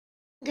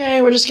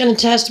Okay, we're just going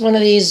to test one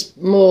of these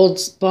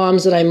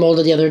bombs that I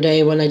molded the other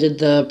day when I did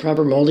the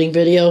proper molding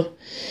video.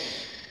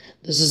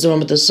 This is the one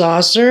with the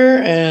saucer,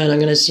 and I'm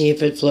going to see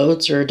if it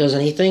floats or does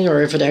anything,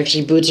 or if it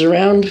actually boots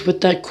around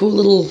with that cool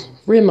little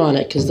rim on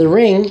it, because the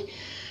ring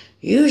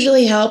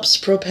usually helps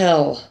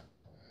propel.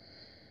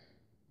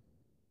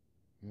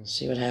 We'll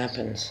see what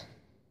happens.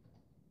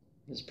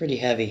 It's pretty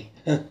heavy.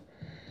 I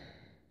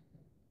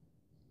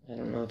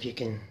don't know if you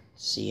can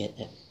see it.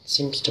 It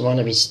seems to want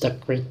to be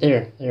stuck right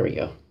there. There we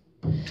go.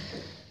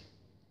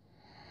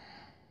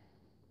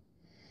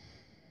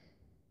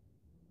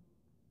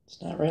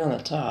 It's not right on the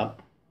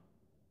top.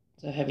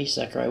 It's a heavy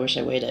sucker. I wish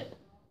I weighed it.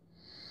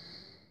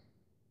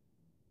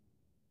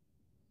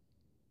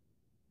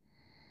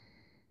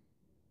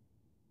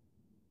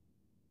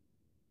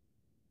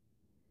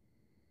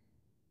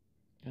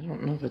 I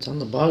don't know if it's on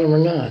the bottom or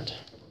not.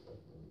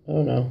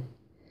 Oh no.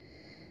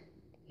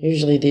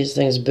 Usually these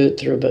things boot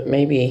through, but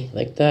maybe,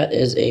 like, that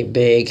is a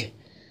big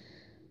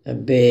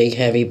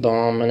heavy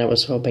bomb, and I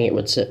was hoping it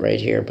would sit right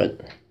here, but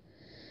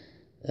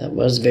that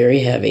was very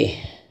heavy.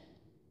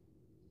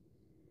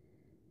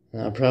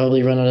 I'll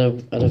probably run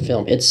out of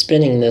film. It's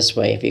spinning this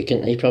way.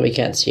 You probably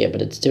can't see it,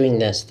 but it's doing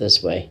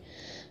this way.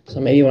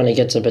 So maybe when it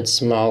gets a bit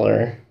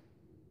smaller,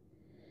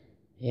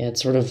 yeah,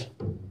 it's sort of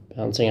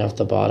bouncing off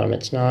the bottom.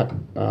 It's not,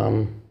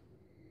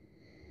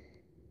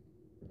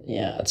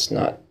 yeah, it's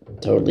not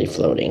totally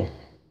floating.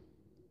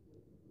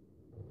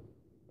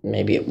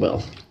 Maybe it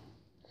will.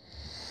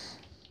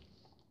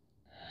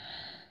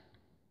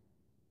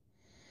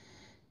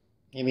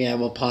 Maybe I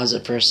will pause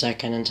it for a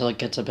second until it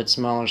gets a bit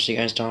smaller so you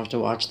guys don't have to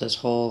watch this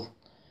whole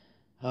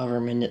however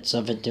minutes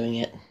of it doing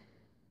it.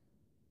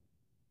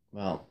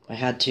 Well, I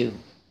had to.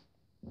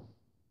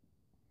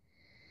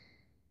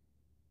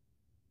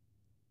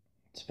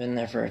 It's been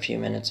there for a few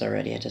minutes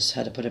already. I just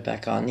had to put it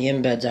back on. The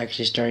embed's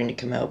actually starting to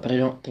come out, but I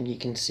don't think you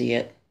can see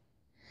it.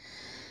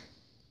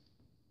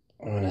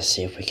 I want to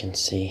see if we can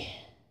see.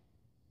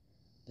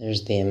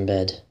 There's the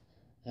embed.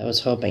 I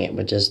was hoping it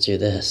would just do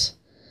this.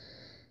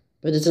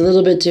 But it's a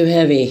little bit too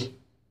heavy.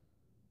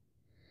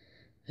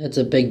 That's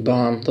a big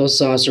bomb. Those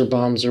saucer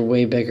bombs are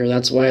way bigger.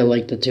 That's why I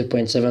like the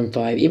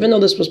 2.75. Even though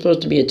this was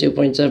supposed to be a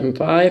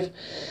 2.75,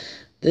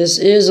 this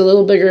is a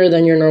little bigger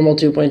than your normal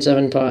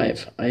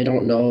 2.75. I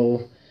don't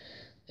know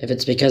if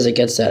it's because it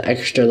gets that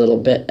extra little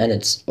bit and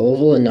it's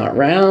oval and not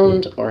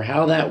round, or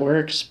how that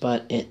works,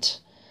 but it's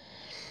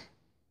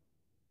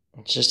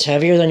just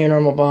heavier than your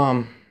normal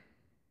bomb.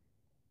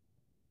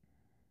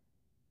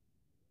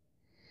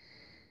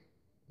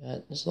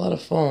 But there's a lot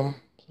of foam,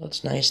 so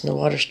that's nice, and the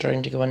water's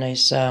starting to go a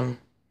nice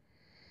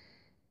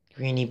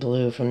greeny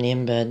blue from the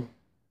embed.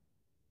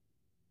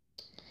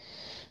 I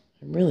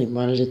really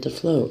wanted it to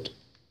float.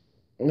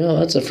 Well,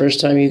 that's the first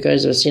time you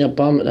guys have seen a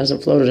bomb that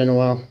hasn't floated in a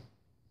while.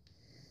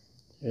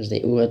 There's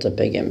the, ooh, that's a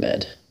big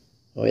embed.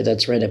 Oh, yeah,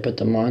 that's right, I put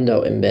the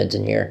Mondo embeds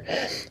in here.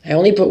 I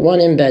only put one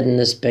embed in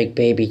this big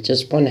baby,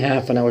 just one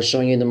half when I was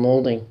showing you the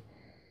molding.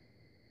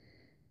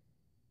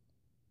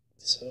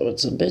 So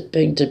it's a bit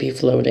big to be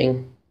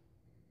floating.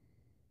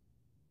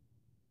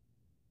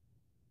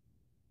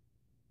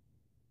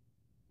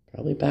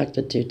 Probably backed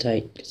it too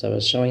tight, because I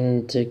was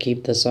showing to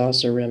keep the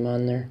saucer rim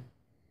on there.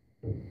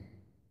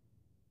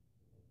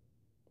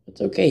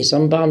 It's okay,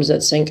 some bombs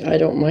that sink, I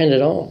don't mind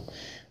at all,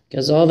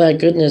 because all that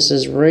goodness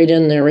is right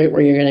in there, right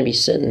where you're going to be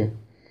sitting.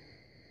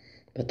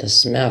 But the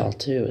smell,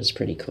 too, is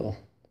pretty cool.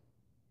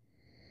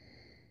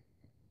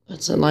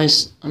 That's a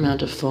nice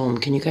amount of foam.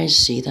 Can you guys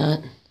see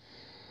that?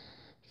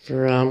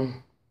 For,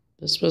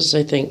 this was,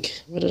 I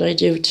think, what did I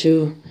do?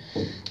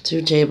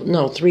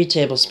 3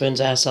 tablespoons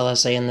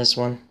SLSA in this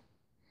one.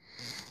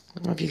 I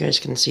don't know if you guys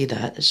can see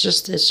that. It's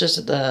just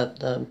at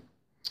the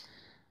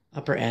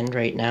upper end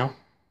right now.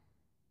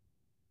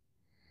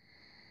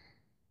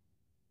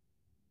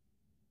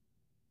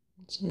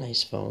 It's a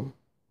nice foam.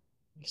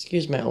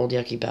 Excuse my old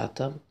yucky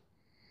bathtub.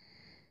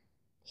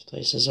 This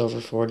place is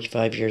over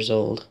 45 years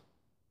old.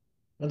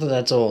 Not that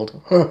that's old,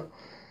 but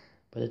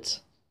it's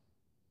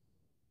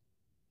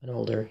an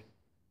older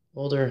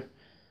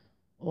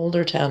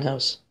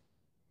townhouse.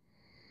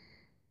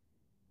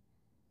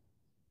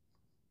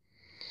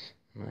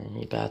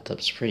 My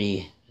bathtub's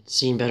pretty, it's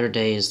seen better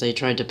days. They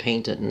tried to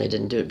paint it and they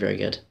didn't do it very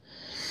good.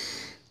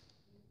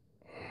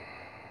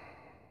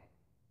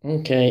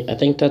 Okay, I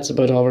think that's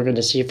about all we're going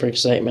to see for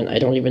excitement. I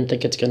don't even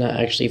think it's going to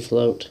actually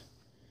float.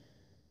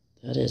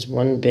 That is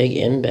one big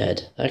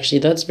embed. Actually,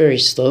 that's very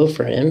slow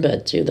for an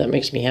embed too. That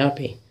makes me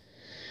happy.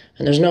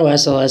 And there's no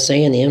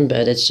SLSA in the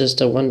embed. It's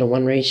just a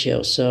 1-to-1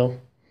 ratio, so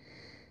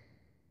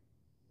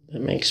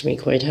that makes me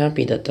quite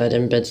happy that that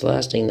embed's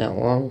lasting that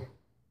long.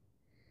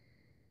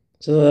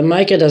 So the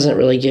mica doesn't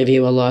really give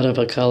you a lot of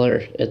a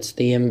color. It's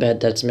the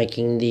embed that's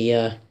making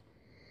the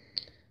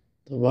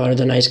water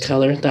the nice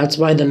color. That's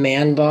why the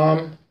man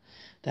bomb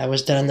that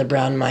was done in the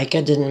brown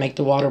mica didn't make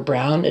the water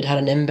brown. It had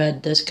an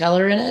embed this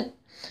color in it.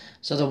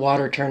 So the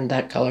water turned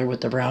that color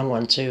with the brown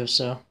one too,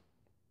 so.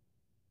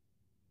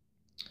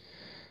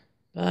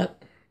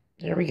 But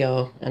there we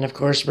go. And of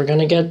course we're going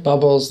to get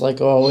bubbles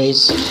like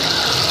always.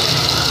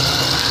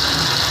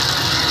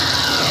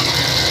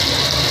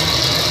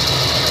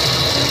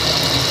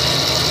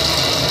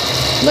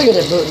 Look at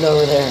it booting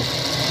over there.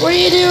 What are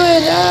you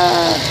doing?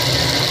 Ah!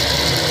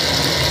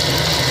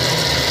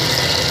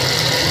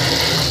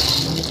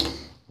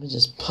 I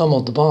just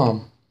pummeled the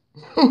bomb.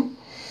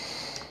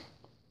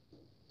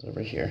 It's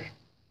over here.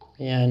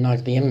 Yeah, I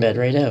knocked the embed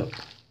right out.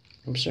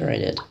 I'm sure I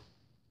did.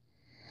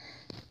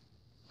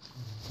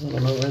 I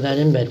don't know where that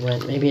embed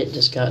went. Maybe it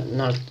just got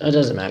knocked. It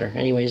doesn't matter.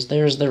 Anyways,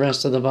 there's the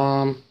rest of the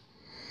bomb.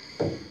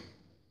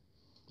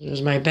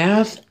 There's my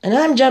bath, and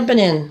I'm jumping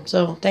in.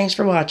 So, thanks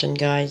for watching,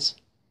 guys.